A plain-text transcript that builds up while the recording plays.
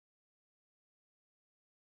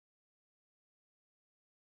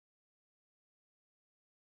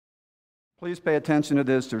Please pay attention to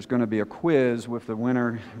this. There's going to be a quiz with the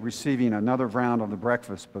winner receiving another round of the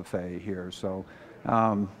breakfast buffet here. So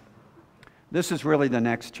this is really the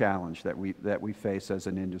next challenge that we face as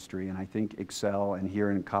an industry, and I think Xcel and here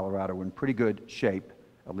in Colorado are in pretty good shape,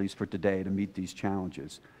 at least for today, to meet these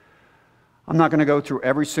challenges. I'm not going to go through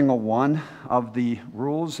every single one of the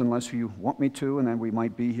rules unless you want me to, and then we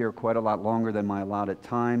might be here quite a lot longer than my allotted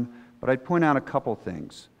time, but I'd point out a couple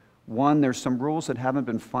things. One, there's some rules that haven't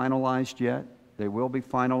been finalized yet. They will be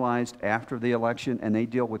finalized after the election, and they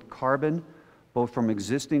deal with carbon, both from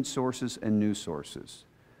existing sources and new sources.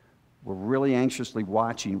 We're really anxiously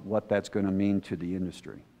watching what that's going to mean to the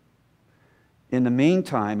industry. In the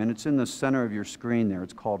meantime, and it's in the center of your screen there,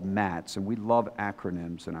 it's called MATS, and we love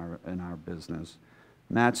acronyms in our business.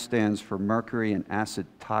 MATS stands for Mercury and Acid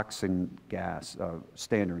Toxin Gas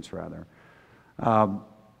Standards, rather.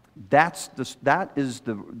 That is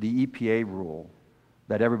the EPA rule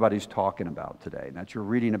that everybody's talking about today, that you're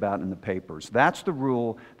reading about in the papers. That's the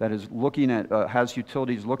rule that is looking at, has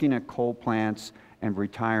utilities looking at coal plants and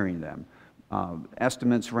retiring them.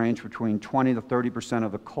 Estimates range between 20 to 30%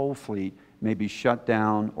 of the coal fleet may be shut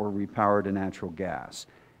down or repowered to natural gas.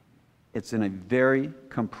 It's in a very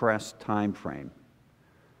compressed time frame.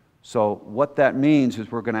 So what that means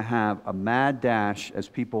is we're going to have a mad dash as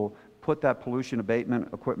people put that pollution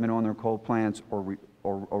abatement equipment on their coal plants or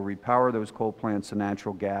repower those coal plants to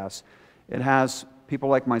natural gas. It has people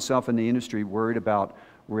like myself in the industry worried about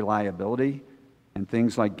reliability and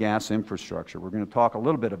things like gas infrastructure. We're going to talk a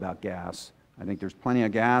little bit about gas. I think there's plenty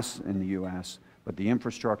of gas in the U.S., but the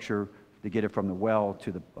infrastructure to get it from the well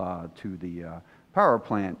to the power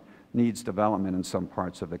plant needs development in some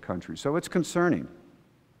parts of the country. So it's concerning.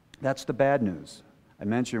 That's the bad news. I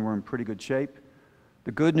mentioned we're in pretty good shape.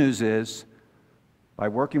 The good news is, by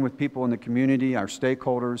working with people in the community, our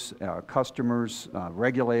stakeholders, our customers,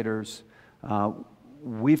 regulators,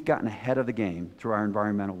 we've gotten ahead of the game through our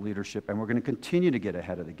environmental leadership, and we're going to continue to get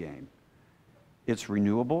ahead of the game. It's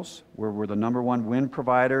renewables, where we're the #1 wind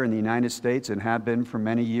provider in the United States and have been for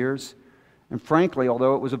many years. And frankly,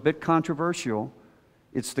 although it was a bit controversial,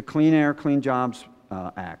 it's the Clean Air, Clean Jobs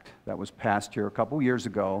Act that was passed here a couple years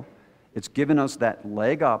ago. It's given us that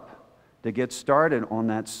leg up to get started on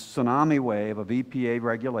that tsunami wave of EPA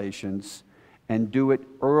regulations and do it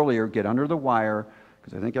earlier, get under the wire,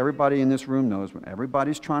 because I think everybody in this room knows when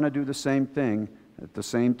everybody's trying to do the same thing at the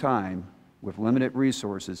same time with limited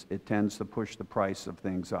resources, it tends to push the price of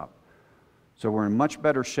things up. So we're in much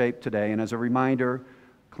better shape today, and as a reminder,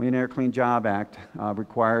 Clean Air, Clean Job Act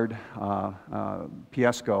required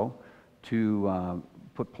PSCO to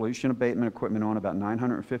put pollution abatement equipment on about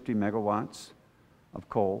 950 megawatts of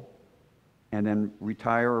coal, and then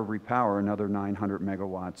retire or repower another 900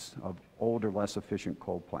 megawatts of older, less efficient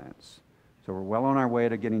coal plants. So we're well on our way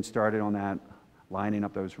to getting started on that, lining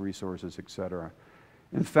up those resources, et cetera.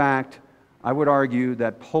 In fact, I would argue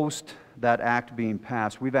that post that act being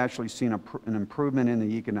passed, we've actually seen an improvement in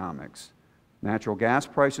the economics. Natural gas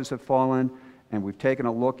prices have fallen, and we've taken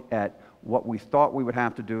a look at what we thought we would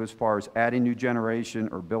have to do as far as adding new generation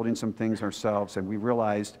or building some things ourselves, and we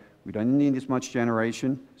realized we don't need as much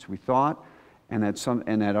generation as we thought, and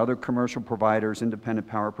that other commercial providers, independent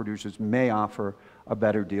power producers, may offer a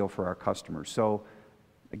better deal for our customers. So,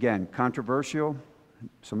 again, controversial.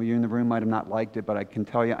 Some of you in the room might have not liked it, but I can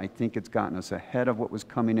tell you I think it's gotten us ahead of what was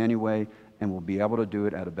coming anyway, and we'll be able to do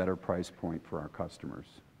it at a better price point for our customers.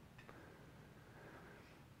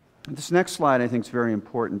 This next slide I think is very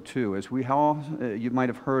important too. As you might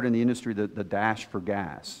have heard in the industry, the dash for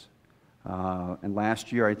gas. And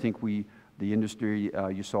last year I think the industry,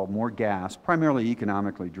 you saw more gas, primarily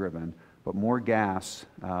economically driven, but more gas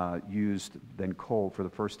used than coal for the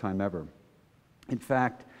first time ever. In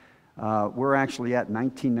fact, we're actually at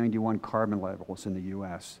 1991 carbon levels in the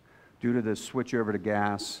U.S. due to the switch over to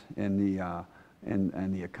gas and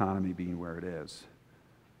the economy being where it is.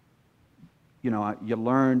 You know, you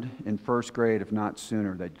learned in first grade, if not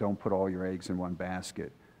sooner, that don't put all your eggs in one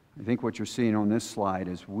basket. I think what you're seeing on this slide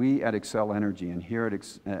is we at Xcel Energy and here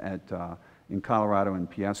in Colorado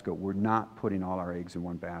and PSCO, we're not putting all our eggs in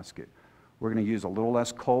one basket. We're going to use a little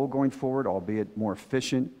less coal going forward, albeit more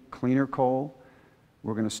efficient, cleaner coal.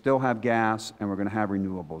 We're going to still have gas, and we're going to have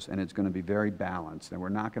renewables, and it's going to be very balanced, and we're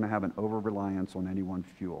not going to have an over-reliance on any one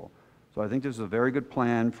fuel. So I think this is a very good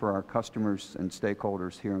plan for our customers and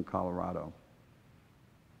stakeholders here in Colorado.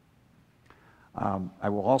 I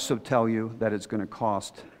will also tell you that it's going to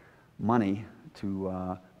cost money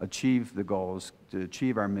to achieve the goals, to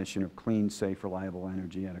achieve our mission of clean, safe, reliable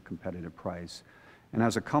energy at a competitive price. And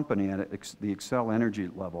as a company at the Xcel Energy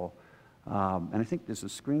level, And I think there's a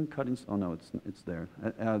screen cutting, oh no, it's there.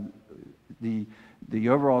 The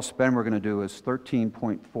overall spend we're going to do is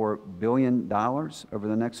 $13.4 billion over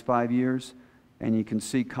the next 5 years, and you can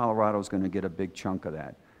see Colorado's going to get a big chunk of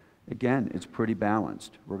that. Again, it's pretty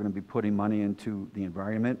balanced. We're going to be putting money into the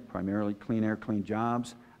environment, primarily clean air, clean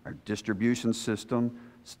jobs, our distribution system,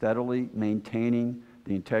 steadily maintaining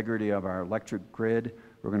the integrity of our electric grid.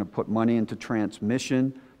 We're going to put money into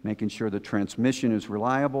transmission, making sure the transmission is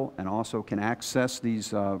reliable and also can access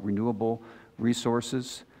these renewable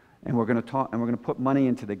resources. And we're going to put money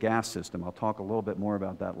into the gas system. I'll talk a little bit more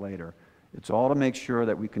about that later. It's all to make sure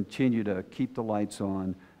that we continue to keep the lights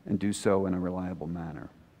on and do so in a reliable manner.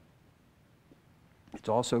 It's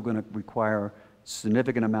also going to require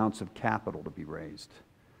significant amounts of capital to be raised.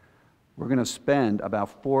 We're going to spend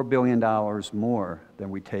about $4 billion more than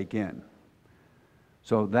we take in.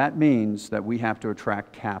 So that means that we have to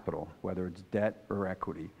attract capital, whether it's debt or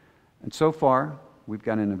equity. And so far, we've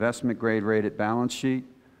got an investment grade rated balance sheet.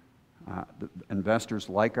 The investors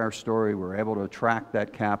like our story. We're able to attract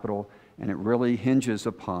that capital, and it really hinges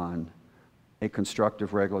upon a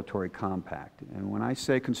constructive regulatory compact. And when I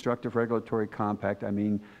say constructive regulatory compact, I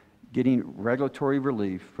mean getting regulatory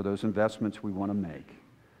relief for those investments we want to make.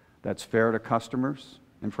 That's fair to customers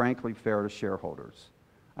and, frankly, fair to shareholders.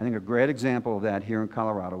 I think a great example of that here in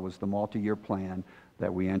Colorado was the multi-year plan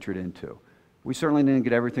that we entered into. We certainly didn't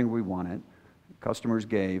get everything we wanted. Customers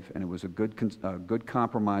gave, and it was a good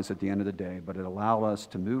compromise at the end of the day, but it allowed us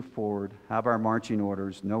to move forward, have our marching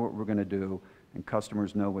orders, know what we're going to do, and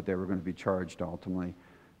customers know what they were going to be charged ultimately.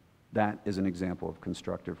 That is an example of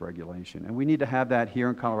constructive regulation. And we need to have that here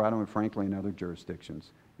in Colorado and, frankly, in other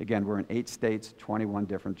jurisdictions. Again, we're in 8 states, 21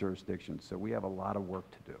 different jurisdictions, so we have a lot of work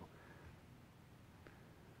to do.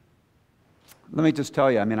 Let me just tell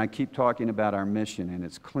you, I mean, I keep talking about our mission, and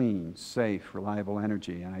it's clean, safe, reliable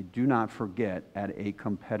energy, and I do not forget at a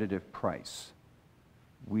competitive price.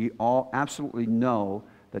 We all absolutely know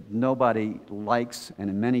that nobody likes, and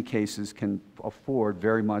in many cases can afford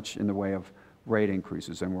very much in the way of rate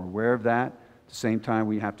increases, and we're aware of that. At the same time,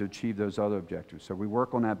 we have to achieve those other objectives. So we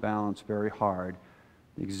work on that balance very hard.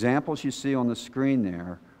 The examples you see on the screen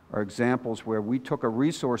there are examples where we took a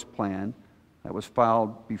resource plan that was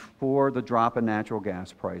filed before the drop in natural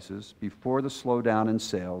gas prices, before the slowdown in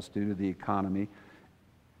sales due to the economy,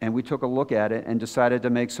 and we took a look at it and decided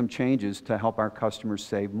to make some changes to help our customers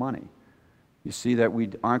save money. You see that we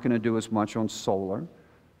aren't going to do as much on solar.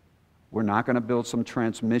 We're not going to build some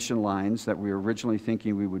transmission lines that we were originally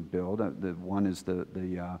thinking we would build. The one is the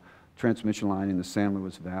transmission line in the San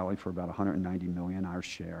Luis Valley for about $190 million, our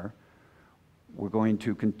share. We're going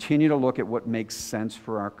to continue to look at what makes sense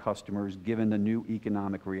for our customers given the new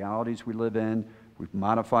economic realities we live in. We've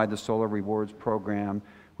modified the solar rewards program.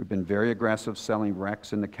 We've been very aggressive selling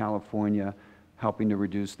RECs into California, helping to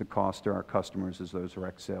reduce the cost to our customers as those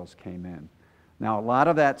REC sales came in. Now, a lot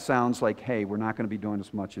of that sounds like, hey, we're not going to be doing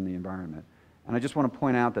as much in the environment. And I just want to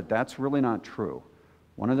point out that that's really not true.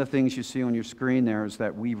 One of the things you see on your screen there is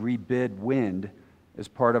that we rebid wind as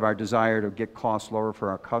part of our desire to get costs lower for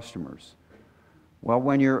our customers. Well,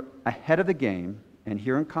 when you're ahead of the game, and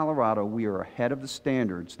here in Colorado we are ahead of the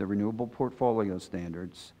standards, the renewable portfolio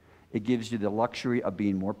standards, it gives you the luxury of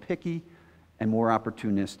being more picky and more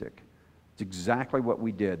opportunistic. It's exactly what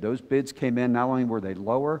we did. Those bids came in, not only were they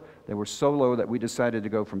lower, they were so low that we decided to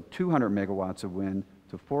go from 200 megawatts of wind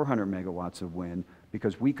to 400 megawatts of wind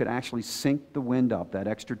because we could actually sync the wind up, that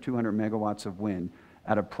extra 200 megawatts of wind,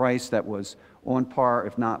 at a price that was on par,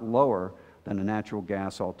 if not lower, than a natural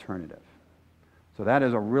gas alternative. So that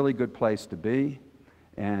is a really good place to be,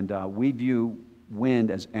 and we view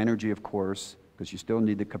wind as energy, of course, because you still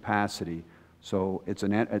need the capacity. So it's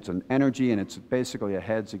an energy, and it's basically a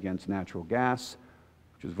hedge against natural gas,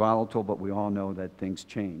 which is volatile, but we all know that things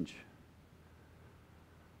change.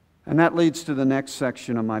 And that leads to the next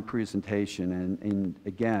section of my presentation, and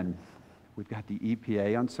again, we've got the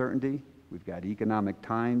EPA uncertainty. We've got economic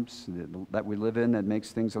times that we live in that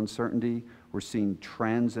makes things uncertainty. We're seeing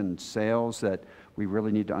trends in sales that we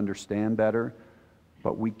really need to understand better,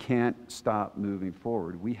 but we can't stop moving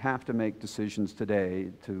forward. We have to make decisions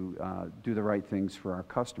today to do the right things for our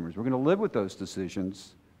customers. We're going to live with those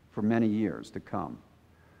decisions for many years to come.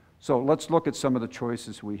 So let's look at some of the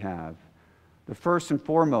choices we have. The first and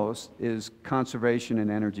foremost is conservation and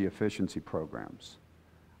energy efficiency programs.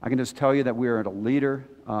 I can just tell you that we are a leader,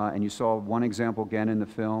 and you saw one example again in the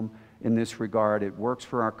film in this regard. It works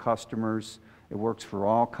for our customers. It works for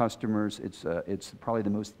all customers. It's probably the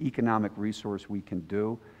most economic resource we can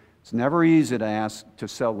do. It's never easy to ask to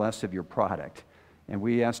sell less of your product, and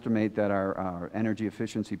we estimate that our energy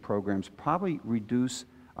efficiency programs probably reduce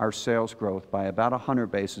our sales growth by about 100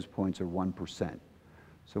 basis points or 1%.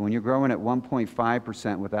 So when you're growing at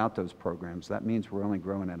 1.5% without those programs, that means we're only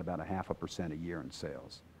growing at about 0.5% a year in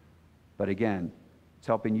sales. But again, it's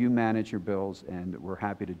helping you manage your bills, and we're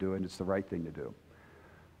happy to do it, and it's the right thing to do.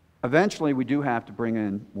 Eventually, we do have to bring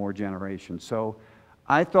in more generation. So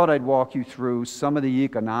I thought I'd walk you through some of the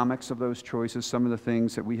economics of those choices, some of the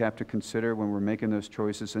things that we have to consider when we're making those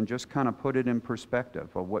choices, and just kind of put it in perspective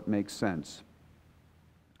of what makes sense.